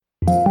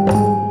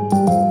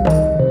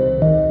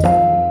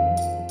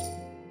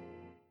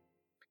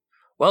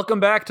Welcome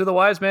back to the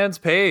Wise Man's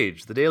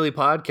Page, the daily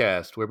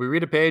podcast where we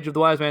read a page of the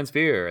Wise Man's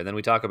Fear and then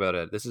we talk about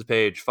it. This is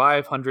page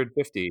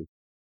 550.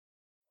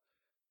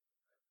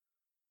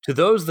 To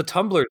those the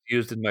tumblers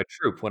used in my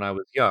troop when I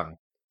was young.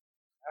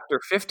 After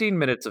 15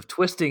 minutes of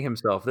twisting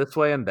himself this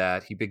way and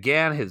that, he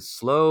began his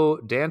slow,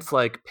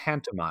 dance-like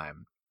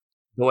pantomime.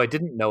 Though I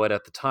didn't know it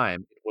at the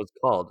time, it was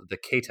called the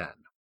Katan.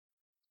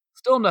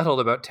 Still nettled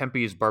about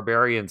Tempe's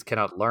barbarians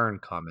cannot learn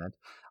comment,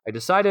 I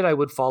decided I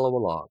would follow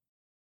along.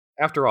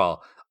 After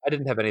all, I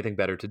didn't have anything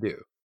better to do.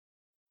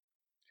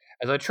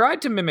 As I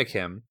tried to mimic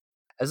him,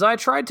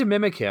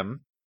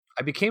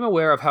 I became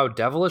aware of how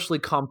devilishly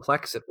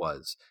complex it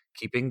was,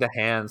 keeping the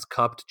hands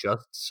cupped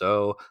just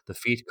so, the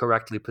feet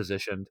correctly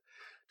positioned.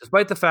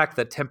 Despite the fact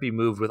that Tempe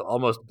moved with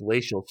almost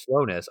glacial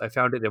slowness, I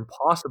found it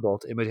impossible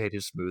to imitate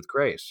his smooth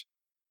grace.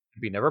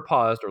 Tempe never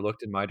paused or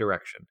looked in my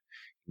direction.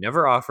 He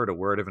never offered a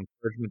word of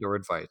encouragement or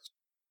advice.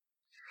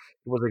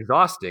 It was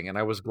exhausting, and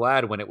I was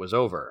glad when it was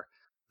over.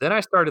 Then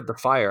I started the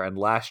fire and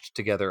lashed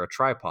together a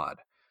tripod.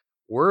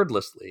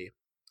 Wordlessly,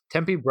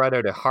 Tempe brought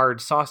out a hard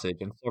sausage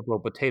and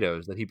several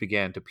potatoes that he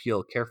began to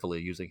peel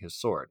carefully using his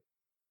sword.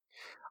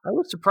 I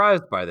was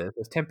surprised by this,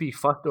 as Tempe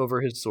fussed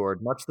over his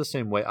sword much the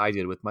same way I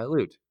did with my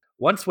lute.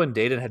 Once when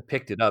Dayton had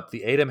picked it up,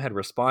 the Adem had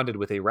responded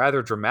with a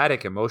rather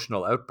dramatic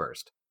emotional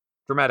outburst.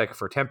 Dramatic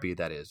for Tempe,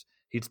 that is.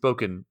 He'd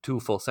spoken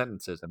 2 full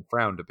sentences and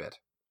frowned a bit.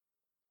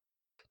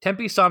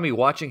 Tempe saw me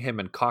watching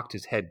him and cocked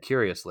his head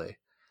curiously.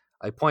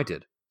 I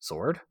pointed.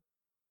 Sword?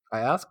 I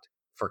asked.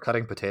 For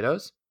cutting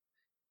potatoes?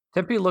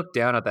 Tempe looked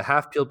down at the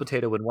half-peeled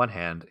potato in one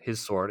hand, his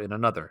sword in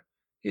another.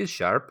 He's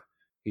sharp,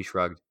 he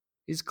shrugged.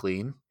 He's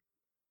clean.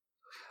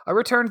 I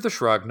returned the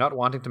shrug, not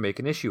wanting to make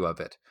an issue of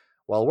it.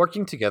 While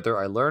working together,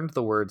 I learned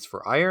the words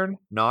for iron,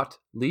 knot,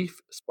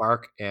 leaf,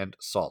 spark, and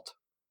salt.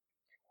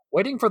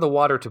 Waiting for the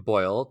water to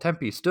boil,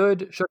 Tempe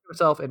stood, shook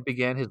himself, and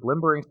began his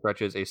limbering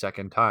stretches a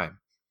second time.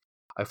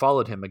 I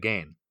followed him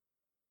again.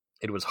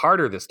 It was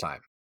harder this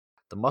time.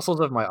 The muscles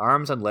of my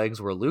arms and legs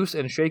were loose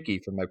and shaky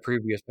from my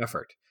previous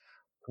effort.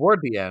 Toward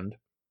the end,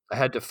 I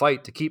had to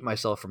fight to keep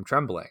myself from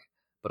trembling,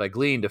 but I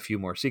gleaned a few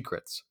more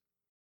secrets.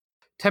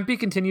 Tempe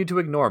continued to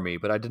ignore me,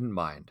 but I didn't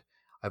mind.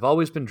 I've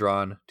always been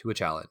drawn to a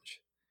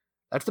challenge.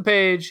 That's the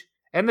page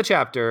and the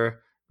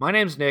chapter. My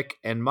name's Nick,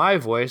 and my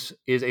voice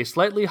is a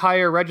slightly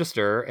higher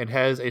register and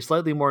has a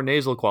slightly more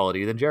nasal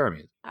quality than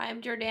Jeremy's. I'm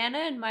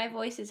Jordana, and my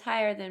voice is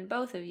higher than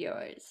both of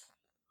yours.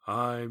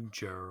 I'm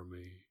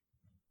Jeremy.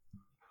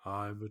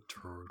 I'm a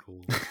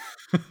turtle.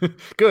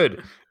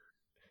 Good.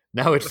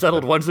 Now it's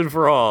settled once and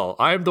for all.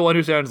 I'm the one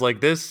who sounds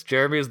like this,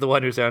 Jeremy is the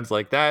one who sounds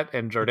like that,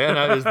 and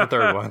Jordana is the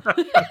third one.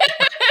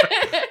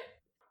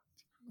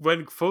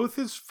 When Kvothe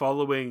is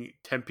following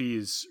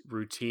Tempe's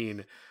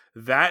routine,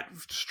 that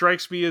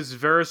strikes me as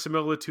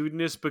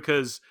verisimilitudinous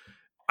because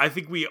I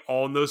think we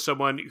all know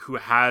someone who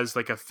has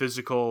like a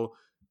physical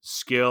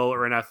skill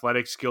or an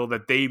athletic skill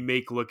that they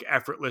make look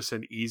effortless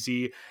and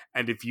easy.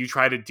 And if you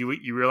try to do it,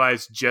 you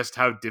realize just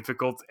how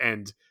difficult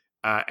and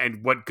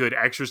what good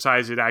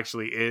exercise it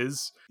actually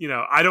is. You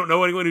know, I don't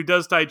know anyone who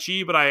does Tai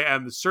Chi, but I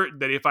am certain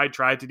that if I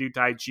tried to do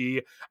Tai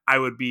Chi, I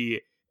would be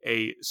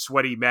a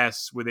sweaty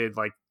mess within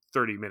like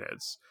 30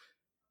 minutes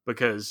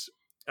because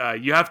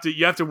you have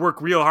to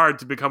work real hard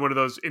to become one of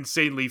those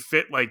insanely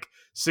fit, like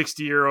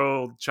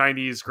 60-year-old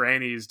Chinese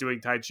grannies doing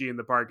Tai Chi in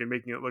the park and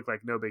making it look like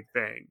no big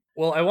thing.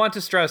 Well, I want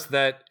to stress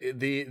that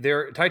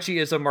Tai Chi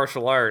is a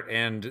martial art,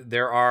 and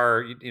there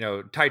are,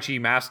 Tai Chi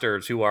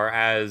masters who are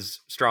as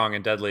strong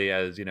and deadly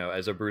as,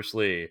 as a Bruce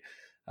Lee.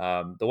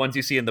 The ones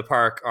you see in the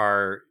park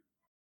are,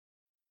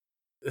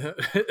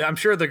 I'm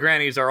sure the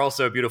grannies are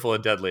also beautiful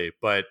and deadly,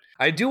 but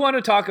I do want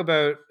to talk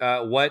about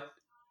what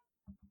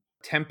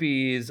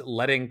Tempe's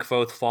letting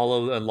Kvothe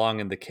follow along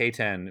in the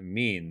Katan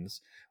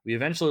means. We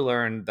eventually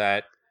learned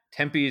that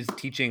Tempe's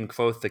teaching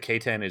Kvothe the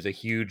Katan is a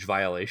huge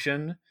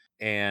violation,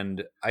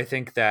 and I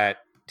think that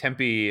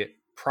Tempe,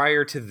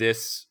 prior to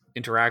this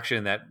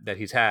interaction that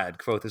he's had,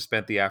 Kvothe has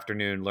spent the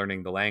afternoon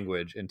learning the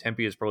language, and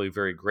Tempe is probably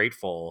very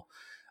grateful,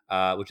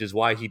 which is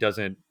why he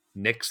doesn't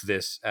nix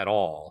this at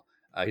all.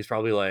 He's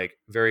probably like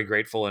very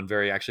grateful and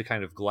very actually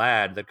kind of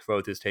glad that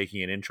Kvothe is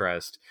taking an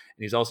interest,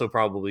 and he's also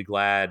probably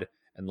glad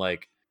and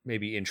like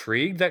maybe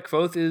intrigued that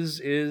Kvothe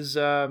is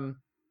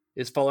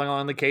following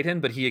on the Katan,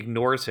 but he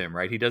ignores him,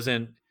 right? He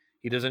doesn't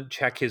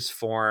check his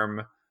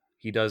form.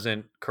 He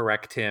doesn't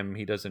correct him.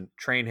 He doesn't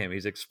train him.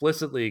 He's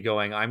explicitly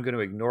going, I'm going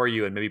to ignore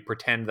you and maybe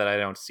pretend that I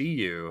don't see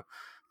you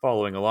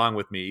following along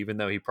with me, even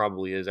though he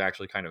probably is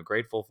actually kind of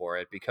grateful for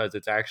it because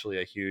it's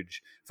actually a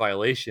huge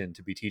violation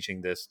to be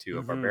teaching this to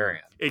a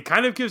barbarian. It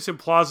kind of gives him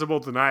plausible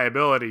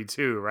deniability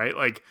too, right?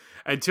 Like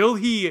until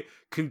he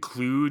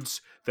concludes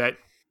that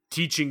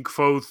teaching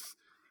Kvothe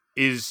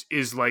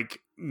is like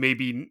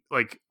maybe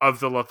like of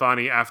the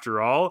Lethani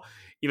after all.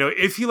 You know,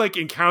 if he like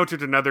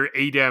encountered another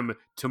Adem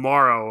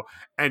tomorrow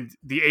and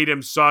the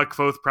Adem saw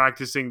Kvothe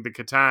practicing the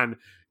Katan,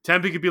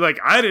 Tempe could be like,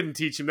 I didn't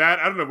teach him that.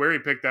 I don't know where he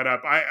picked that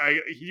up.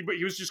 He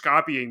was just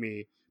copying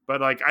me,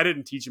 but like I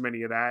didn't teach him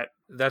any of that.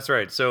 That's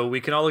right. So we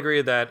can all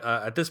agree that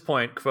at this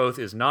point, Kvothe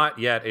is not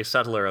yet a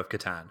settler of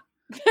Catan.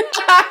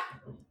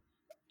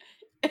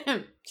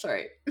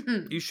 Sorry.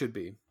 You should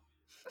be.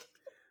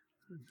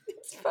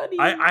 It's funny.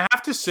 I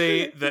have to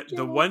say that can't the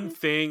help one it.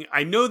 thing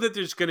I know that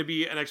there's going to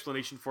be an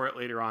explanation for it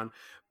later on,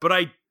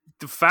 but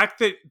the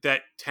fact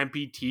that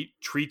Tempe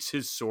treats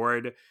his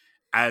sword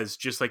as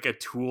just like a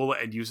tool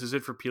and uses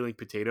it for peeling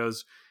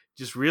potatoes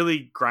just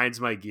really grinds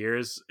my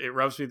gears. It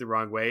rubs me the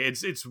wrong way.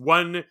 It's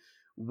one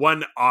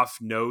off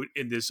note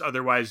in this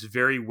otherwise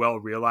very well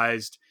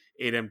realized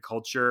 8M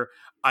culture.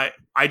 I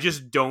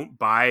just don't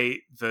buy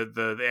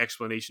the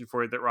explanation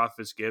for it that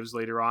Rothfuss gives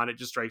later on. It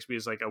just strikes me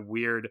as like a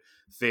weird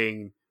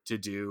thing to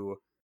do,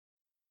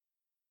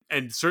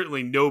 and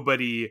certainly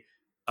nobody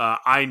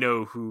I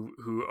know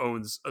who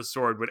owns a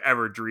sword would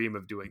ever dream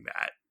of doing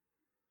that.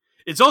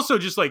 It's also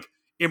just like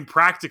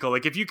impractical.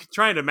 Like if you could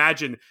try and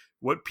imagine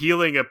what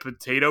peeling a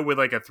potato with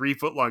like a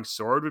 3-foot long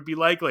sword would be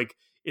like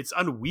it's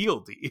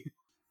unwieldy.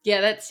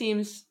 Yeah, that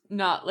seems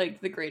not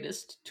like the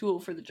greatest tool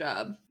for the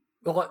job.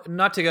 Well,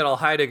 not to get all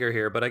Heidegger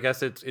here, but I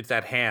guess it's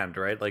at hand,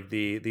 right? Like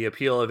the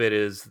appeal of it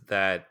is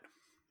that.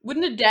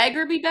 Wouldn't a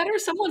dagger be better?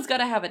 Someone's got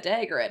to have a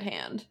dagger at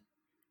hand.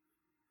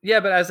 Yeah,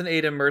 but as an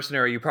ADEM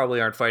mercenary, you probably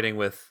aren't fighting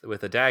with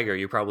a dagger.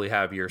 You probably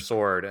have your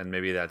sword, and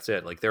maybe that's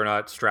it. Like they're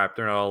not strapped.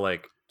 They're not all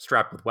like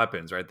strapped with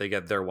weapons, right? They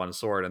get their one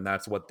sword, and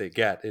that's what they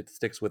get. It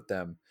sticks with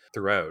them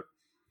throughout.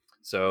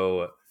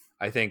 So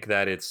I think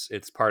that it's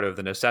part of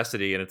the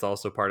necessity, and it's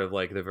also part of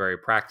like the very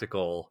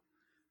practical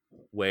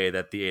way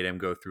that the 8M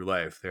go through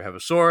life. They have a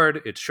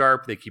sword, it's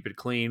sharp, they keep it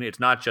clean. It's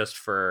not just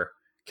for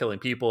killing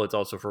people, it's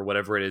also for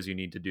whatever it is you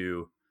need to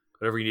do,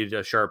 whatever you need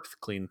a sharp,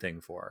 clean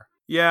thing for.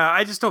 Yeah,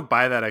 I just don't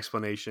buy that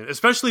explanation,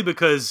 especially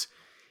because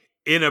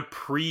in a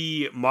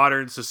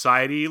pre-modern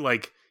society,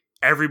 like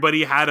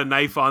everybody had a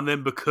knife on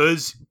them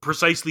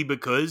precisely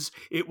because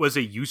it was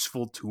a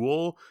useful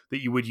tool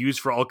that you would use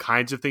for all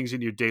kinds of things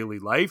in your daily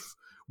life.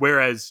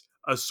 Whereas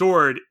a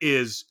sword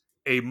is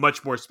a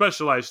much more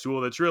specialized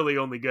tool that's really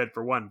only good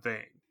for one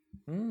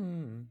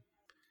thing.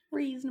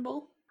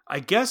 Reasonable. I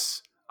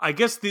guess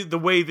the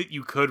way that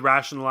you could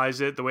rationalize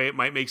it, the way it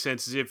might make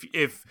sense, is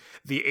if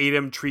the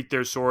 8M treat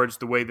their swords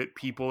the way that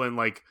people in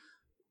like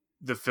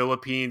the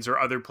Philippines or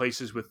other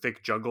places with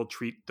thick jungle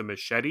treat the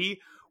machete,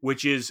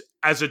 which is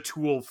as a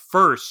tool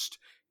first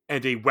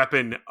and a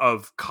weapon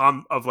of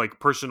like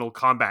personal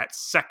combat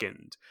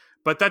second.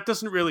 But that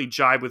doesn't really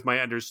jibe with my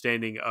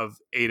understanding of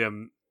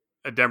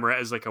Ademra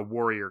as like a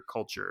warrior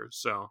culture.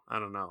 So I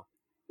don't know.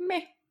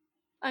 Meh.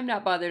 I'm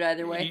not bothered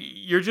either way.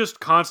 You're just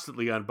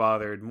constantly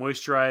unbothered,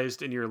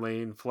 moisturized in your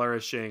lane,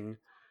 flourishing.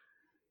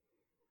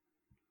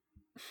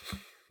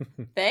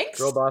 Thanks.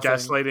 Girl bossing.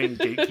 Gaslighting,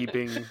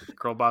 gatekeeping,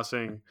 girl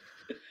bossing.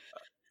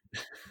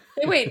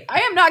 Hey, wait,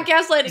 I am not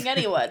gaslighting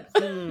anyone.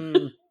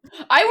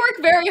 I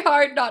work very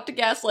hard not to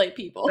gaslight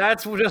people.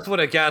 That's just what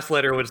a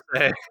gaslighter would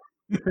say.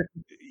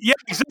 Yeah,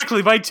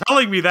 exactly. By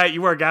telling me that,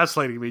 you are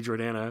gaslighting me,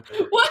 Jordana.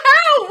 Well,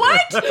 how?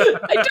 What?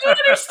 I don't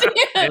understand.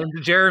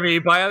 And Jeremy,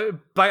 by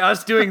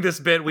us doing this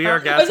bit, we are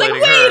gaslighting I was like,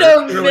 wait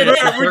her. a minute.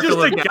 We're just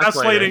like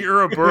gaslighting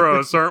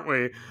Ouroboros, aren't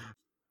we?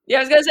 Yeah, I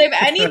was gonna say,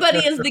 if anybody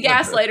is the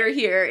gaslighter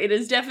here, it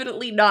is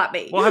definitely not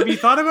me. Well, have you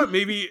thought about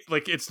maybe,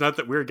 like, it's not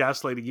that we're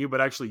gaslighting you, but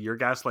actually you're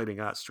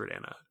gaslighting us,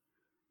 Jordana?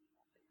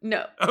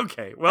 No.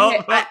 Okay, well,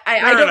 okay,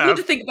 I don't need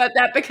to think about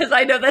that because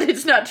I know that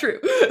it's not true.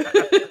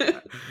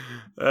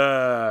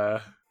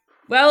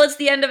 Well, it's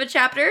the end of a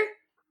chapter,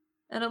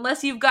 and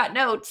unless you've got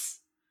notes,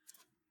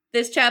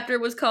 this chapter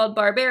was called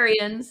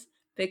Barbarians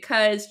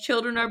because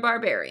children are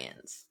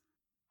barbarians.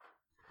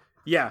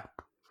 Yeah.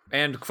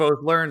 And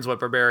Kvothe learns what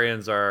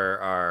barbarians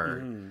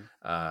are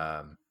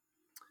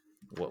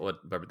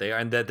what they are,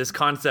 and that this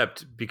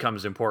concept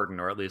becomes important,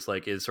 or at least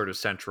like is sort of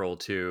central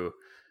to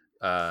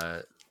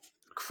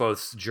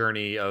Kvothe's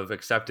journey of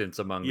acceptance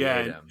among the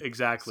ADEM.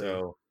 Exactly.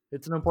 So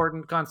it's an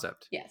important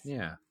concept. Yes.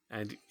 Yeah.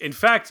 And in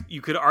fact,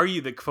 you could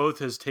argue that Kvothe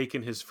has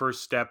taken his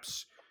first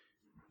steps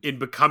in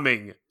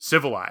becoming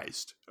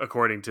civilized,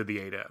 according to the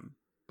ADEM,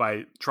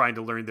 by trying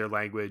to learn their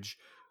language,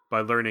 by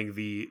learning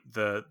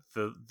the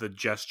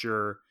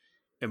gesture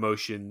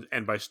emotion,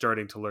 and by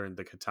starting to learn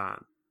the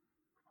Katan.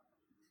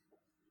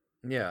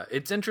 Yeah,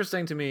 it's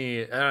interesting to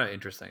me.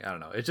 Interesting. I don't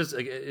know. It's just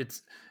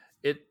it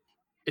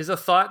is a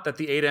thought that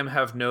the ADEM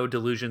have no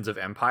delusions of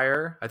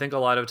empire. I think a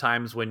lot of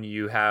times when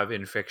you have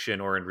in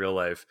fiction or in real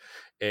life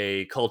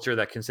a culture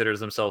that considers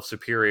themselves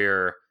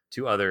superior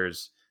to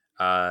others,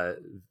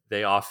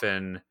 they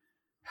often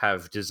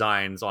have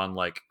designs on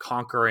like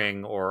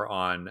conquering or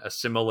on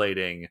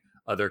assimilating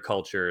other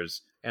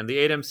cultures, and the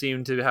ADEM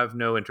seem to have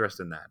no interest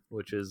in that,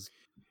 which is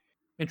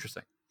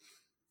interesting.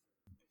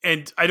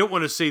 And I don't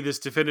want to say this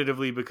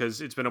definitively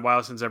because it's been a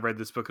while since I've read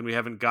this book and we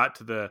haven't got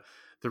to the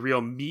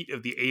real meat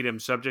of the ADEM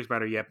subject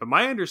matter yet. But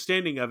my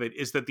understanding of it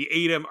is that the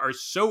ADEM are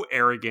so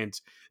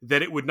arrogant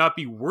that it would not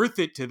be worth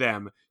it to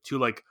them to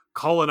like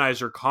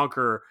colonize or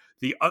conquer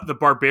the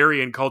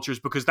barbarian cultures,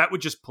 because that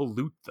would just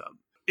pollute them.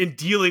 In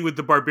dealing with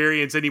the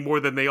barbarians any more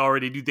than they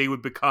already do, they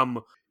would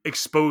become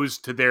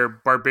exposed to their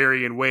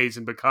barbarian ways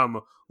and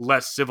become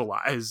less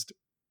civilized.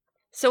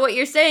 So what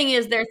you're saying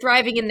is they're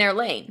thriving in their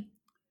lane.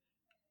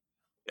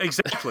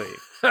 Exactly.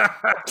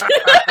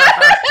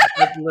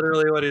 That's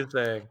literally what he's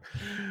saying.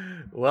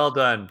 Well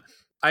done.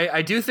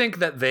 I do think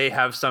that they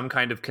have some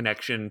kind of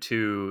connection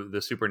to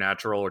the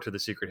supernatural or to the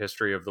secret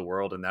history of the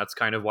world, and that's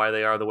kind of why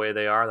they are the way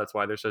they are. That's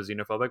why they're so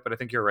xenophobic. But I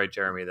think you're right,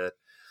 Jeremy, that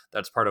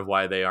that's part of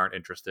why they aren't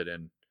interested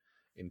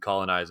in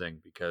colonizing,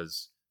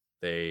 because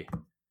they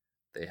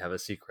have a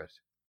secret.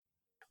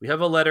 We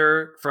have a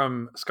letter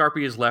from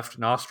Scarpy's left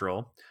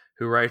nostril,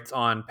 who writes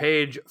on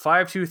page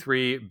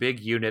 523,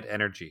 Big Unit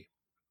Energy.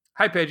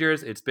 Hi,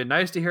 Pagers. It's been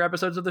nice to hear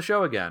episodes of the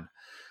show again.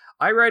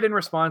 I write in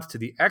response to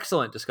the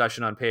excellent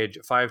discussion on page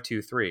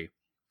 523.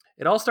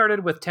 It all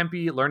started with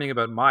Tempe learning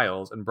about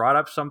Miles and brought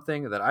up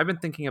something that I've been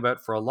thinking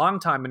about for a long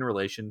time in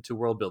relation to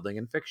world building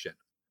in fiction.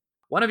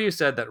 One of you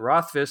said that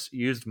Rothfuss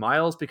used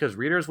Miles because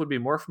readers would be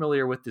more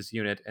familiar with this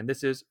unit, and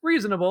this is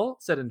reasonable,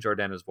 said in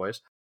Jordana's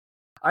voice.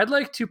 I'd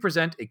like to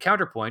present a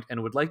counterpoint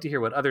and would like to hear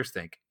what others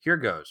think. Here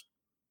goes.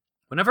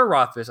 Whenever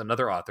Rothfuss and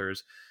other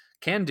authors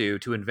can do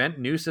to invent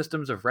new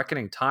systems of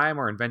reckoning time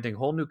or inventing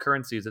whole new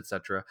currencies,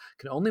 etc.,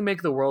 can only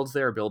make the worlds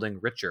they are building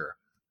richer.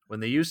 When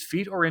they use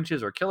feet or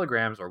inches or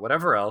kilograms or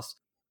whatever else,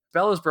 the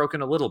spell is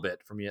broken a little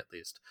bit, for me at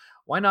least.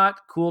 Why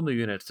not cool new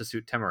units to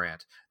suit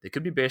Temerant? They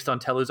could be based on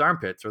Telu's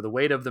armpits or the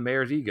weight of the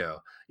mayor's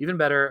ego. Even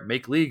better,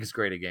 make leagues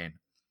great again.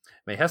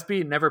 May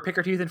Hespe never pick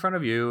her teeth in front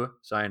of you.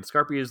 Signed,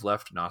 Scarpy's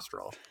left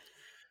nostril.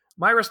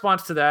 My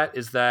response to that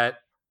is that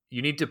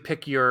you need to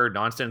pick your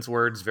nonsense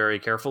words very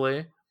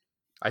carefully.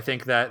 I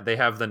think that they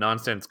have the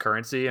nonsense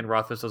currency, and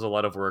Rothfuss does a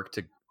lot of work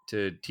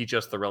to teach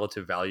us the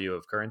relative value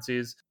of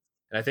currencies.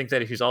 And I think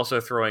that if he's also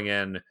throwing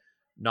in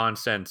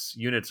nonsense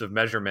units of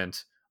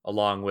measurement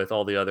along with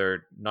all the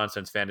other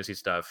nonsense fantasy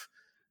stuff,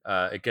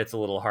 it gets a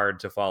little hard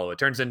to follow. It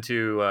turns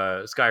into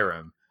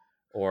Skyrim,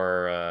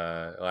 or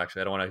well,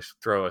 actually, I don't want to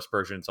throw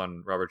aspersions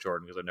on Robert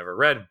Jordan because I've never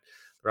read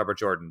Robert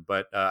Jordan,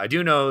 but I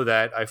do know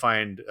that I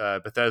find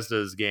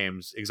Bethesda's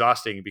games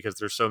exhausting because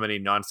there's so many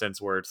nonsense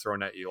words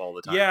thrown at you all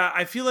the time. Yeah,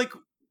 I feel like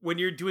when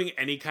you're doing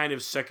any kind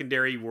of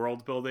secondary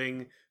world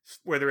building,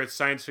 whether it's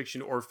science fiction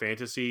or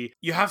fantasy,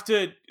 you have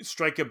to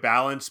strike a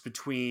balance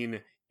between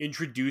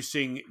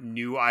introducing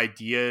new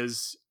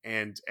ideas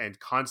and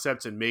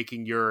concepts and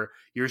making your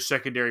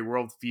secondary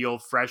world feel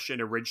fresh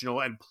and original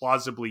and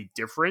plausibly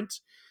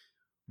different,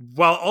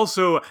 while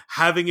also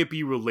having it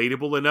be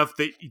relatable enough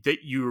that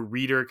your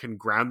reader can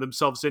ground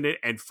themselves in it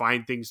and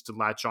find things to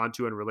latch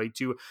onto and relate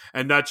to,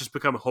 and not just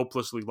become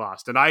hopelessly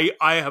lost. And I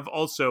have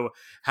also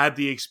had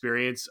the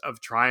experience of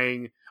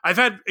I've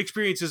had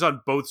experiences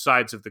on both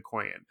sides of the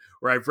coin,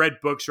 where I've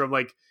read books where I'm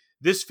like,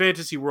 this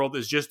fantasy world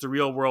is just the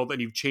real world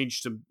and you've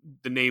changed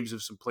the names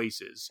of some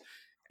places.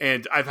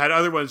 And I've had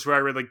other ones where I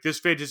read like, this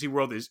fantasy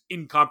world is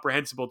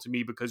incomprehensible to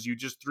me because you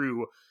just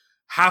threw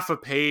half a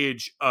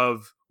page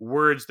of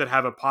words that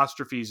have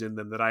apostrophes in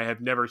them that I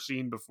have never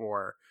seen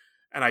before,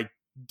 and I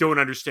don't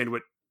understand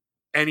what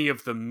any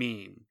of them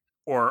mean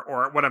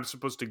or what I'm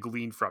supposed to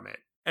glean from it.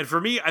 And for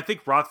me, I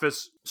think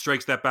Rothfuss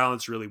strikes that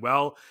balance really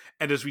well.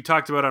 And as we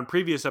talked about on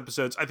previous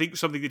episodes, I think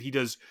something that he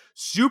does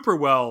super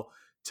well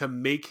to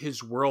make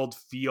his world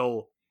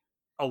feel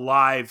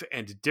alive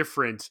and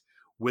different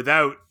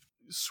without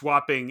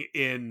swapping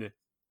in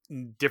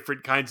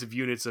different kinds of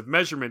units of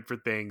measurement for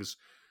things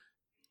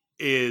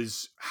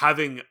is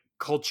having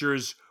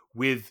cultures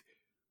with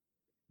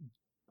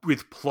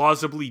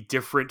plausibly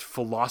different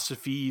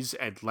philosophies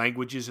and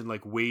languages and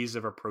like ways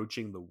of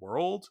approaching the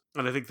world.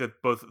 And I think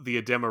that both the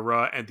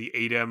Adem-Ara and the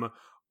Adem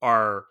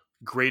are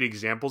great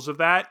examples of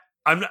that.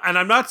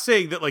 I'm not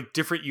saying that like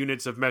different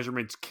units of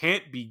measurements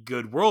can't be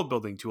good world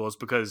building tools,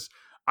 because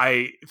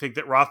I think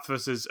that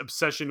Rothfuss's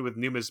obsession with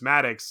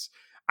numismatics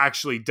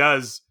actually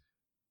does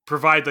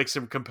provide like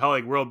some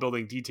compelling world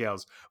building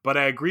details. But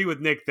I agree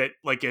with Nick that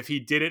like if he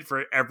did it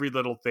for every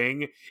little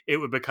thing, it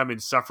would become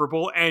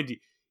insufferable and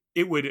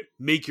it would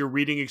make your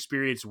reading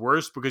experience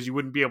worse because you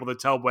wouldn't be able to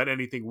tell what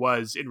anything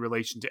was in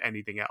relation to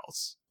anything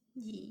else.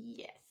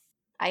 Yes.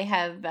 I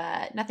have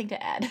nothing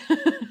to add.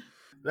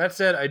 That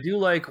said, I do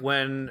like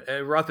when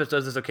Rothfuss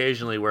does this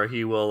occasionally where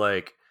he will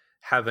like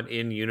have an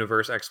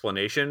in-universe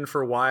explanation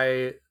for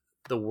why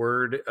the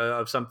word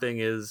of something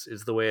is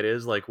the way it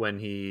is, like when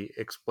he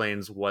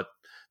explains what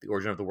the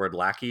origin of the word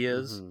lackey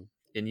is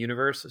in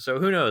universe. So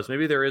who knows?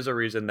 Maybe there is a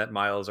reason that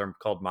Miles are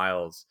called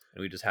Miles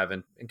and we just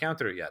haven't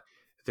encountered it yet.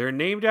 They're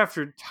named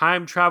after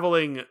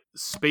time-traveling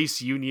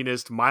space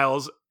unionist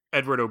Miles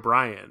Edward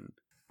O'Brien.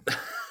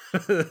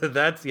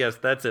 That's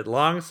it.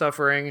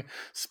 Long-suffering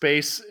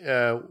space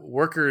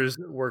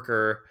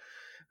worker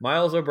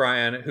Miles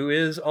O'Brien, who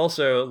is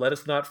also, let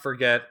us not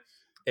forget,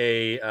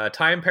 a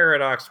time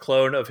paradox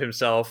clone of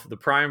himself, the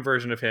prime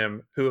version of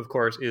him, who of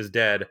course is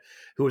dead,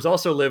 who has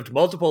also lived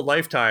multiple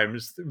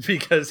lifetimes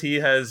because he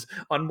has,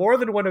 on more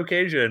than one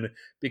occasion,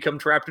 become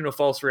trapped in a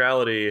false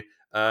reality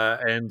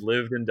and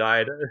lived and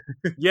died.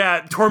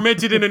 Yeah,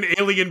 tormented in an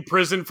alien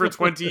prison for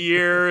 20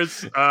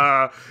 years.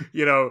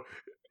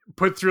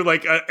 put through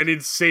like an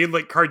insane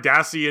like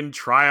Cardassian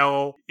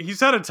trial. He's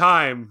had a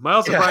time.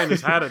 Miles O'Brien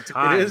has had a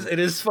time. It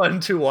is fun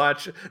to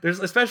watch. There's,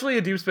 especially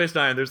in Deep Space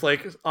Nine, there's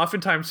like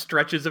oftentimes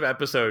stretches of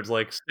episodes,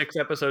 like 6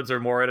 episodes or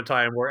more at a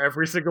time, where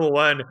every single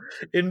one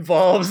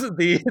involves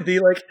the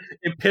like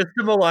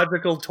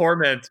epistemological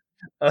torment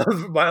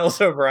of Miles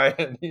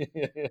O'Brien.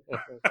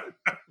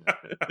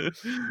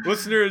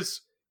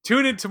 Listeners,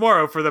 tune in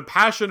tomorrow for The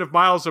Passion of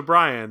Miles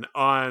O'Brien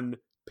on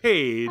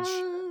Page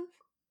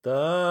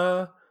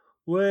The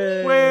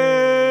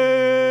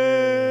way.